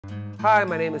Hi,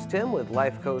 my name is Tim with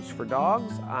Life Coach for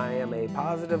Dogs. I am a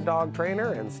positive dog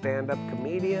trainer and stand-up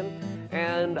comedian,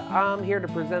 and I'm here to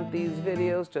present these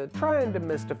videos to try and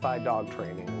demystify dog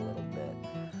training a little bit.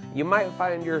 You might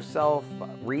find yourself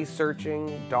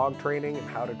researching dog training and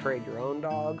how to train your own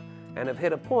dog, and have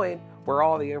hit a point where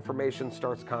all the information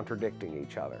starts contradicting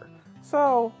each other.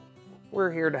 So,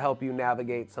 we're here to help you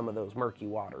navigate some of those murky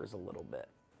waters a little bit.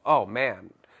 Oh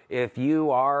man, if you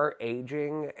are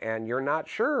aging and you're not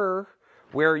sure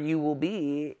where you will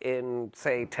be in,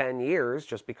 say, 10 years,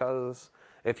 just because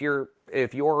if you're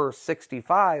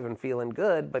 65 and feeling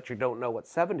good, but you don't know what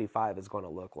 75 is going to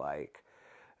look like,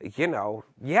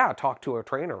 talk to a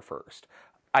trainer first.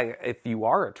 If you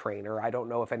are a trainer, I don't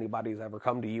know if anybody's ever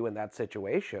come to you in that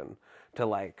situation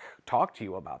to talk to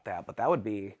you about that, but that would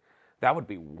be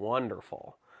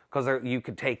wonderful, because you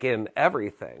could take in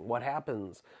everything. What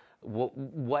happens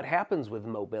with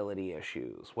mobility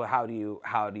issues? Well, how do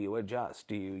you adjust?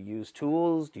 Do you use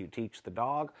tools? Do you teach the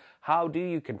dog? How do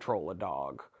you control a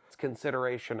dog? It's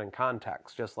consideration and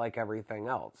context, just like everything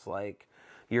else. Like,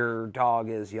 your dog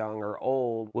is young or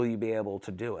old, will you be able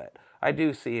to do it? I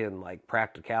do see in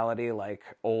practicality,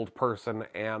 old person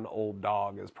and old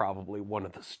dog is probably one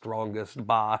of the strongest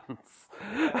bonds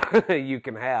you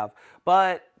can have.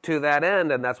 But to that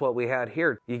end, and that's what we had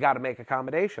here, you got to make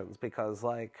accommodations, because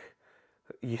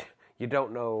you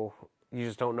don't know, you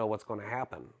just don't know what's going to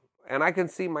happen. And I can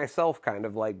see myself kind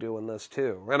of doing this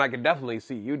too. And I can definitely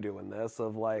see you doing this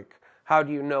of how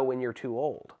do you know when you're too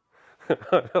old?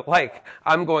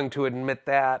 I'm going to admit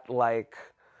that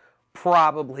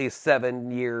probably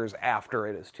 7 years after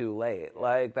it is too late.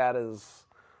 That is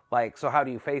so how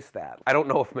do you face that? I don't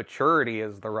know if maturity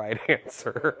is the right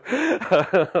answer.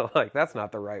 That's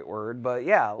not the right word, but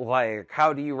yeah,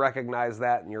 how do you recognize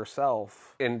that in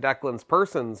yourself? In Declan's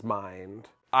person's mind,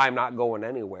 I'm not going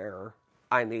anywhere.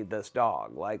 I need this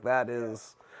dog. That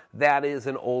is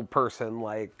an old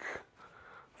person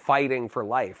fighting for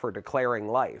life or declaring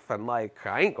life, and I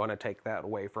ain't gonna take that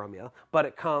away from you. But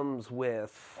it comes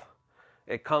with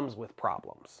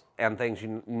problems and things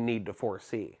you need to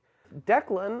foresee.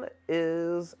 Declan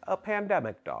is a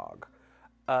pandemic dog.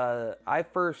 I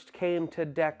first came to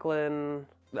Declan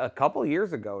a couple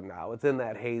years ago now. It's in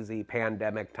that hazy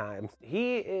pandemic time.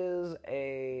 He is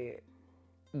a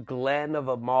Glen of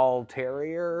a Mall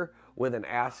Terrier with an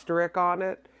asterisk on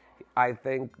it. I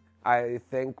think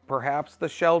perhaps the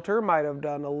shelter might have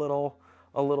done a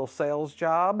little sales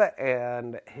job,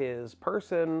 and his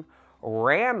person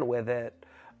ran with it.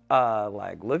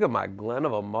 Look at my Glen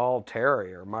of a Mall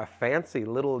Terrier, my fancy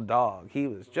little dog. He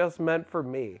was just meant for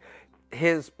me.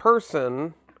 His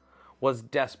person was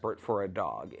desperate for a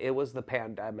dog. It was the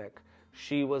pandemic.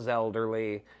 She was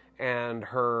elderly, and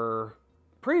her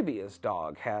previous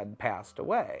dog had passed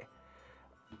away.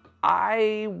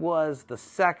 I was the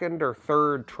second or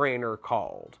third trainer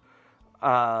called.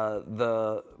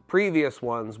 The previous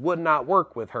ones would not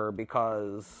work with her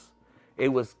because it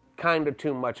was kind of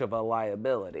too much of a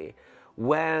liability.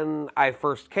 When I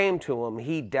first came to him,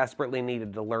 he desperately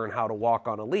needed to learn how to walk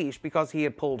on a leash because he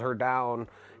had pulled her down,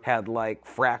 had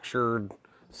fractured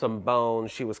some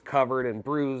bones. She was covered in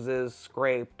bruises,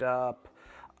 scraped up.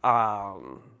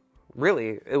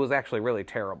 Really, it was actually really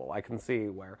terrible. I can see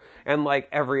where. And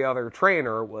every other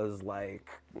trainer was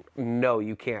no,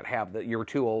 you can't have that. You're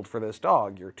too old for this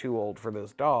dog. You're too old for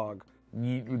this dog.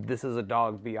 This is a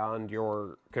dog beyond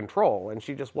your control. And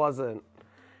she just wasn't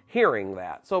hearing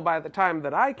that. So by the time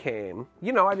that I came,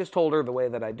 I just told her the way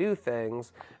that I do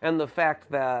things. And the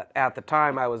fact that at the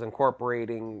time I was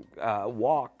incorporating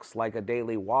walks, a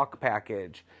daily walk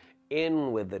package,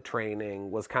 in with the training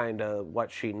was kind of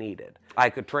what she needed. I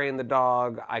could train the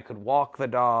dog, I could walk the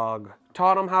dog,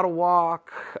 taught him how to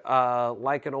walk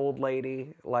like an old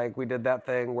lady. We did that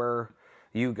thing where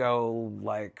you go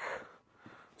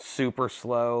super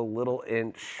slow, little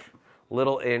inch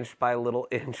by little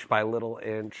inch by little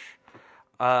inch,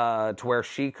 to where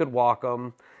she could walk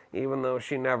them, even though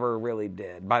she never really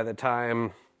did. By the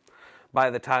time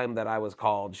that I was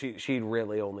called, she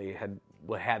really only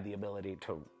had the ability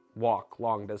to walk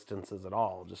long distances at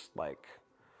all, just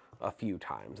a few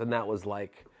times, and that was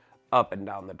up and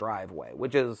down the driveway,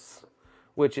 which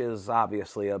is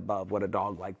obviously above what a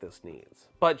dog like this needs.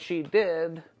 But she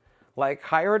did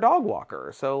hire a dog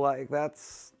walker, so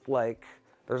that's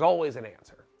there's always an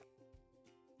answer.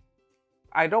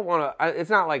 I don't want to, it's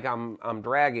not I'm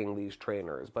dragging these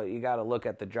trainers, but you got to look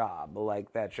at the job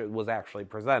that was actually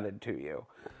presented to you.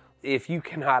 If you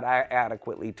cannot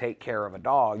adequately take care of a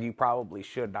dog, you probably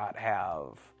should not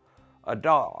have a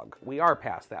dog. We are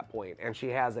past that point, and she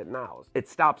has it now. It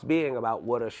stops being about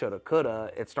woulda, shoulda,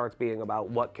 coulda. It starts being about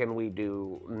what can we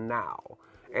do now.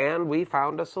 And we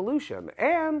found a solution.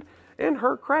 And in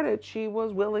her credit, she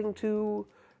was willing to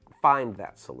find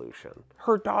that solution.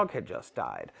 Her dog had just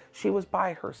died. She was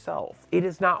by herself. It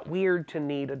is not weird to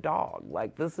need a dog.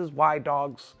 Like, this is why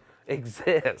dogs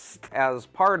exist. As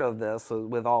part of this,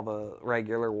 with all the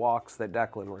regular walks that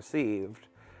Declan received,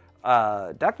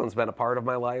 Declan's been a part of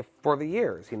my life for the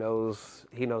years. He knows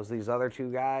these other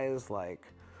two guys. Like,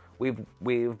 we've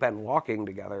been walking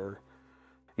together.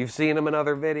 You've seen him in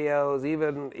other videos,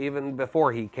 even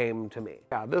before he came to me.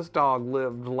 Yeah, this dog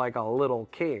lived like a little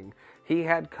king. He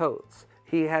had coats,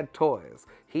 he had toys,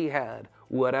 he had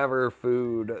whatever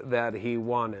food that he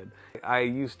wanted. I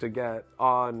used to get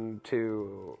on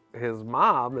to his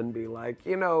mom and be like,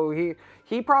 you know,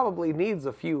 he probably needs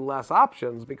a few less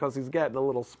options because he's getting a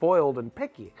little spoiled and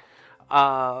picky.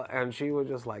 And she was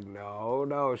just like,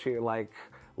 no. She like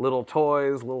little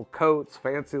toys, little coats,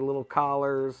 fancy little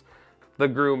collars. The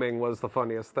grooming was the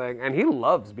funniest thing. And he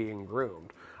loves being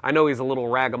groomed. I know he's a little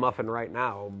ragamuffin right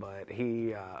now, but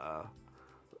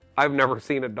I've never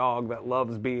seen a dog that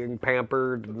loves being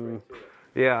pampered and,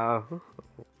 yeah,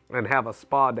 and have a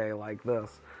spa day like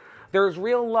this. There's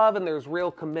real love and there's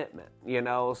real commitment, you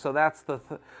know, so that's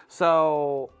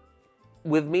so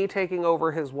with me taking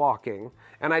over his walking,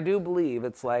 and I do believe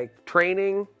it's like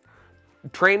training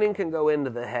can go into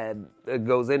the head, it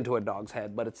goes into a dog's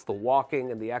head, but it's the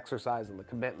walking and the exercise and the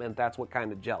commitment, that's what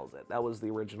kind of gels it. That was the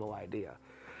original idea.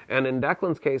 And in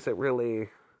Declan's case, it really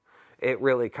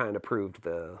kind of proved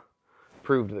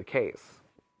the case.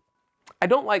 I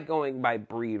don't like going by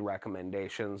breed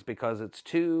recommendations because it's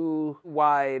too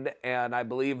wide, and I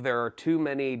believe there are too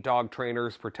many dog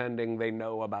trainers pretending they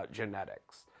know about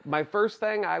genetics. My first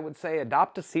thing, I would say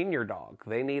adopt a senior dog.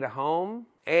 They need a home,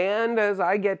 and as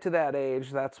I get to that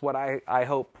age, that's what I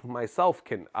hope myself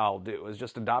I'll do, is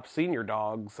just adopt senior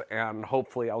dogs, and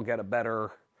hopefully I'll get a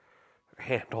better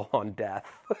handle on death.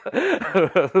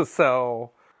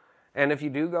 So, and if you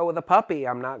do go with a puppy,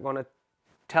 I'm not going to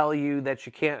tell you that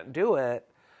you can't do it,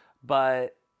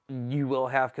 but you will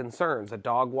have concerns. A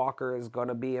dog walker is going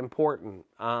to be important.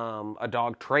 A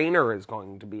dog trainer is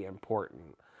going to be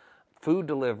important. Food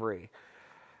delivery.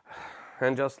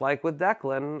 And just like with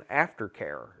Declan,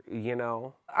 aftercare, you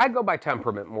know. I go by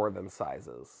temperament more than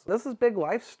sizes. This is big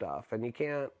life stuff, and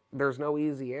there's no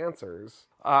easy answers.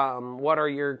 What are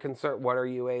your concerns? What are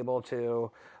you able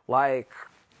to, like,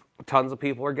 tons of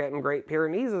people are getting Great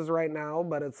Pyrenees right now,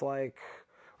 but it's like,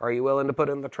 are you willing to put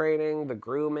in the training, the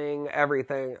grooming,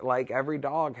 everything? Like, every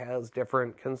dog has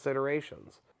different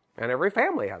considerations. And every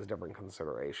family has different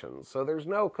considerations. So there's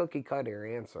no cookie-cutter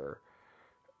answer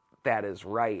that is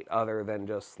right other than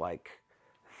just, like,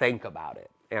 think about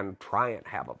it and try and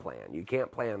have a plan. You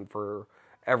can't plan for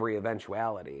every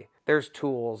eventuality. There's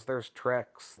tools, there's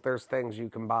tricks, there's things you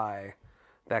can buy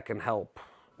that can help.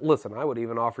 Listen, I would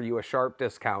even offer you a sharp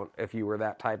discount if you were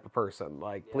that type of person.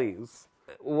 Like, yeah. Please.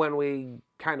 When we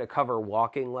kind of cover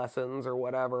walking lessons or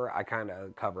whatever, I kind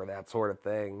of cover that sort of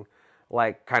thing,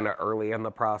 like, kind of early in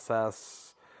the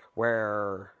process,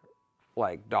 where,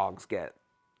 like, dogs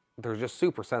they're just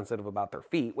super sensitive about their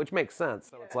feet, which makes sense.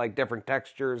 So it's like different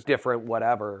textures, different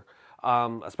whatever,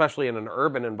 especially in an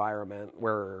urban environment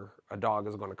where a dog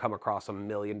is going to come across a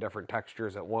million different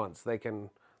textures at once. They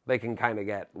can kind of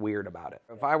get weird about it.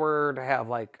 If I were to have,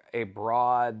 like, a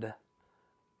broad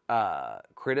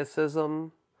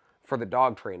criticism for the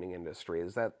dog training industry,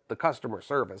 is that the customer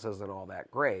service isn't all that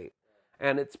great.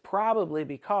 And it's probably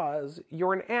because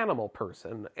you're an animal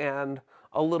person and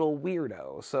a little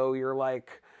weirdo. So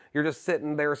you're just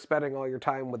sitting there spending all your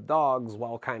time with dogs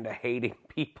while kind of hating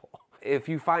people. If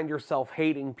you find yourself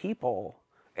hating people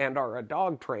and are a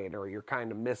dog trainer, you're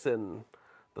kind of missing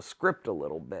the script a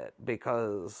little bit,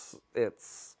 because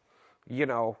it's, you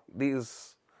know,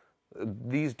 these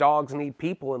dogs need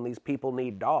people and these people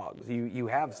need dogs. You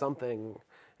have something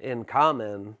in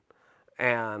common,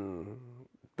 and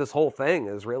this whole thing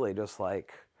is really just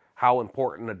like how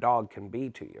important a dog can be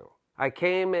to you. I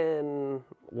came in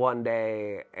one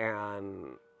day and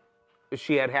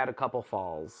she had a couple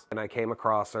falls, and I came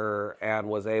across her and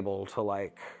was able to,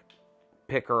 like,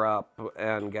 pick her up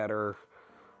and get her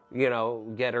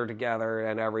together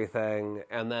and everything.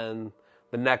 And then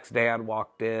the next day I'd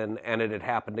walked in and it had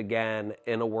happened again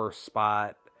in a worse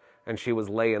spot, and she was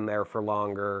laying there for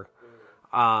longer.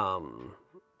 And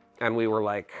we were,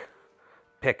 like,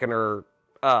 picking her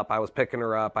up. I was picking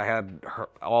her up. I had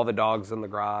all the dogs in the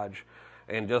garage.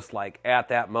 And just, like, at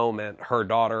that moment, her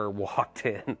daughter walked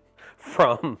in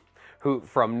from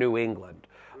New England.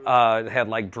 had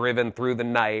like driven through the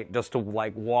night just to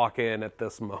like walk in at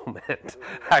this moment.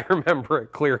 I remember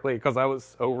it clearly because I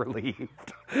was so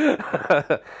relieved.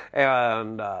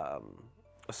 And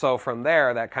so from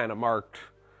there, that kind of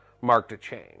marked a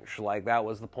change. Like that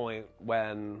was the point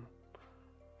when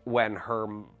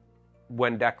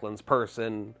Declan's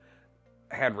person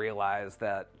had realized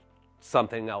that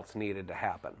something else needed to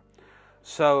happen.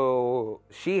 So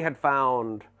she had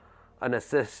found an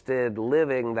assisted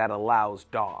living that allows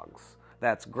dogs.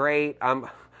 That's great.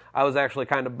 I was actually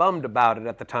kind of bummed about it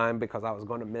at the time because I was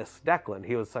going to miss Declan.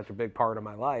 He was such a big part of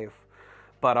my life.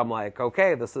 But I'm like,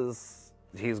 okay,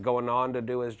 he's going on to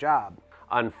do his job.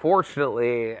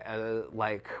 Unfortunately,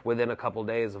 like within a couple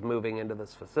days of moving into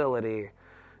this facility,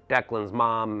 Declan's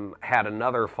mom had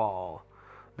another fall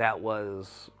that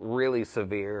was really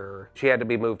severe. She had to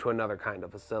be moved to another kind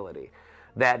of facility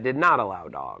that did not allow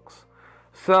dogs.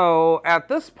 So at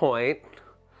this point,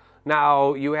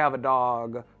 now you have a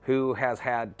dog who has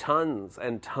had tons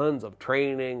and tons of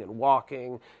training and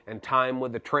walking and time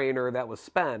with the trainer that was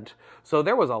spent. So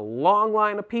there was a long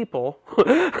line of people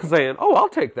saying, oh, I'll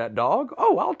take that dog.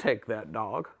 Oh, I'll take that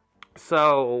dog.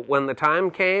 So when the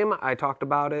time came, I talked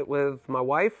about it with my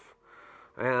wife,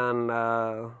 and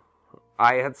I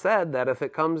had said that if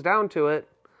it comes down to it,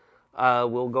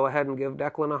 we'll go ahead and give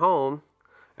Declan a home.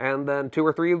 And then 2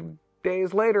 or 3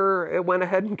 days later, it went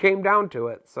ahead and came down to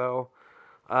it. So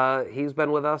he's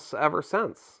been with us ever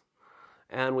since.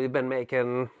 And we've been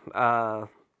making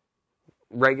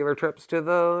regular trips to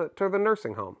the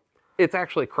nursing home. It's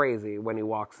actually crazy when he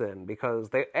walks in because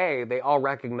they all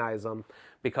recognize him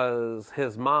because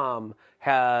his mom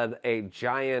had a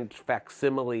giant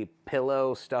facsimile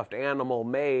pillow stuffed animal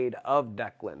made of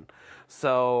Declan.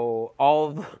 So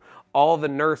all the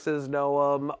nurses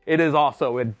know him. It is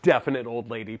also a definite old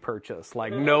lady purchase.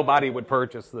 Like nobody would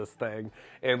purchase this thing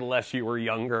unless you were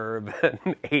younger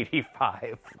than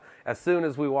 85. As soon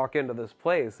as we walk into this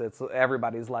place,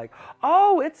 everybody's like,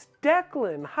 oh, it's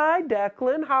Declan. Hi,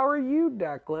 Declan. How are you,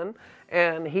 Declan?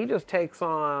 And he just takes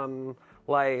on,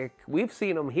 like, we've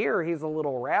seen him here. He's a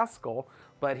little rascal,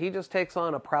 but he just takes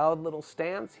on a proud little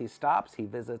stance. He stops. He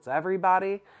visits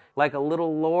everybody like a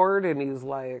little lord, and he's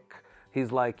like,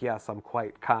 yes, I'm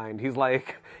quite kind. He's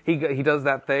like, he does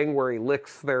that thing where he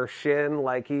licks their shin.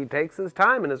 Like, he takes his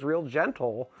time and is real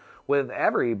gentle with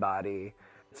everybody.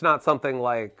 It's not something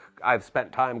like I've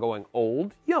spent time going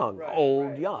old, young,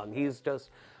 young. He's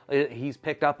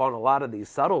picked up on a lot of these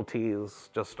subtleties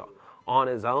just on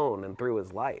his own and through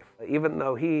his life. Even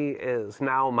though he is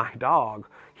now my dog,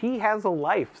 he has a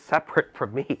life separate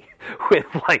from me with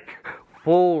like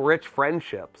full rich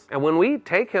friendships. And when we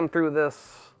take him through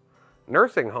this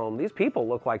nursing home, these people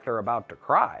look like they're about to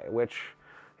cry, which,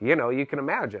 you know, you can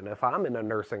imagine if I'm in a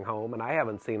nursing home and I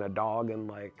haven't seen a dog in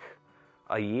like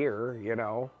a year, you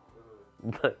know,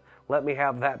 let me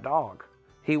have that dog.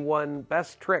 He won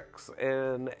best tricks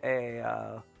in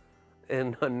a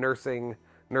nursing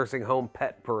home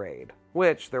pet parade,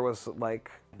 which there was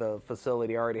like the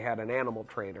facility already had an animal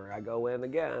trainer. I go in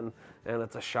again and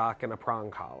it's a shock and a prong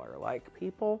collar. Like,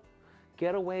 people,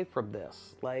 get away from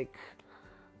this. Like,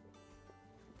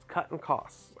 it's cutting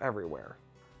costs everywhere.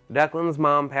 Declan's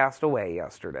mom passed away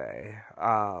yesterday.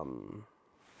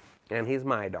 And he's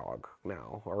my dog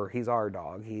now, or he's our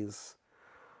dog.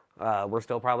 We're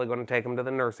still probably going to take him to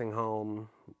the nursing home.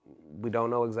 We don't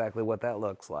know exactly what that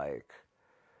looks like.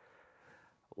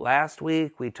 Last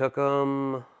week, we took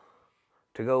him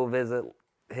to go visit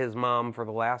his mom for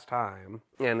the last time,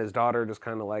 and his daughter just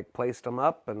kind of like placed him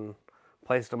up in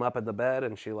the bed,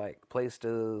 and she like placed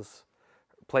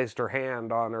her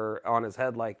hand on his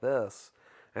head like this,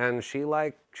 and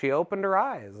she opened her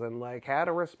eyes and like had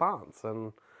a response,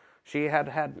 and she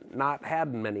had not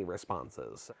had many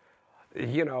responses.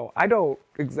 You know, I don't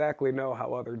exactly know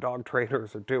how other dog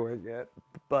trainers are doing it,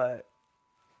 but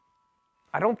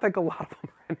I don't think a lot of them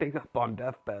are ending up on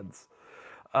deathbeds.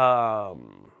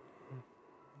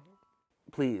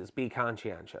 Please be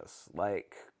conscientious.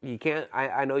 Like, you can't,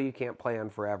 I know you can't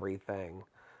plan for everything,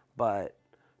 but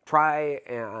try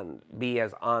and be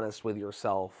as honest with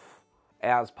yourself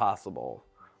as possible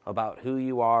about who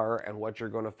you are and what you're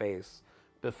going to face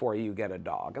before you get a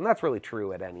dog. And that's really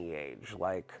true at any age.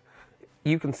 Like,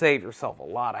 you can save yourself a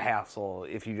lot of hassle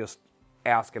if you just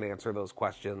ask and answer those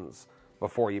questions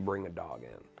before you bring a dog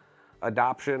in.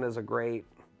 Adoption is a great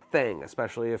thing,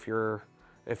 especially if you're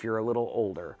a little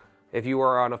older. If you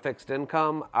are on a fixed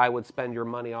income, I would spend your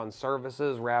money on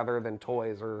services rather than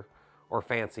toys or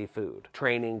fancy food.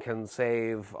 Training can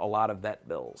save a lot of vet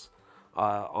bills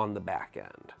on the back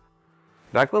end.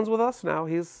 Declan's with us now.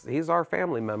 He's our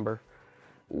family member.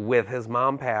 With his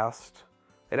mom passed,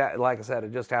 Like I said,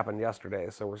 it just happened yesterday,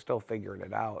 so we're still figuring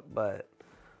it out. But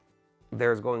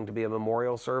there's going to be a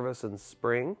memorial service in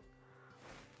spring.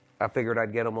 I figured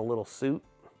I'd get him a little suit,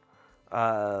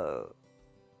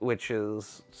 which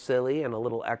is silly and a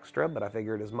little extra, but I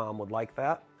figured his mom would like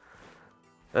that.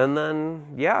 And then,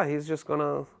 yeah, he's just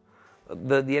gonna,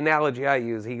 the analogy I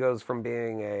use, he goes from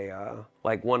being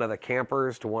like one of the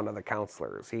campers to one of the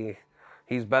counselors.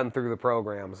 He's been through the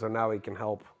program, so now he can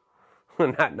help,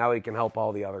 now he can help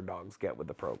all the other dogs get with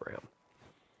the program.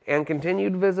 And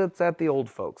continued visits at the old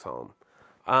folks home,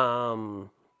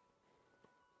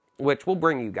 which will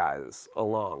bring you guys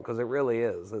along, because it really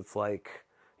is. It's like,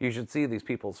 you should see these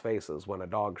people's faces when a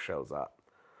dog shows up.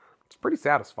 It's pretty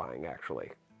satisfying,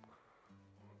 actually.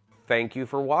 Thank you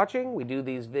for watching. We do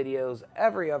these videos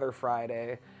every other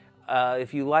Friday.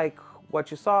 If you like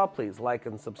what you saw, please like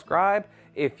and subscribe.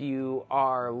 If you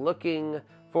are looking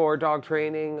for dog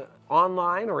training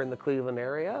online or in the Cleveland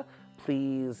area,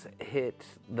 please hit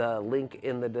the link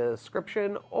in the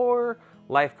description or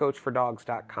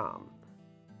lifecoachfordogs.com.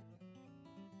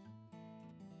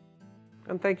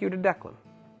 And thank you to Declan.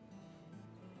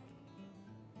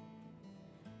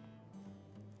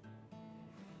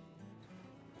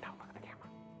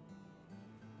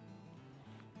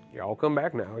 Y'all come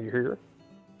back now. You're here.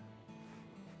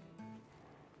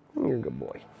 You're a good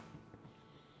boy.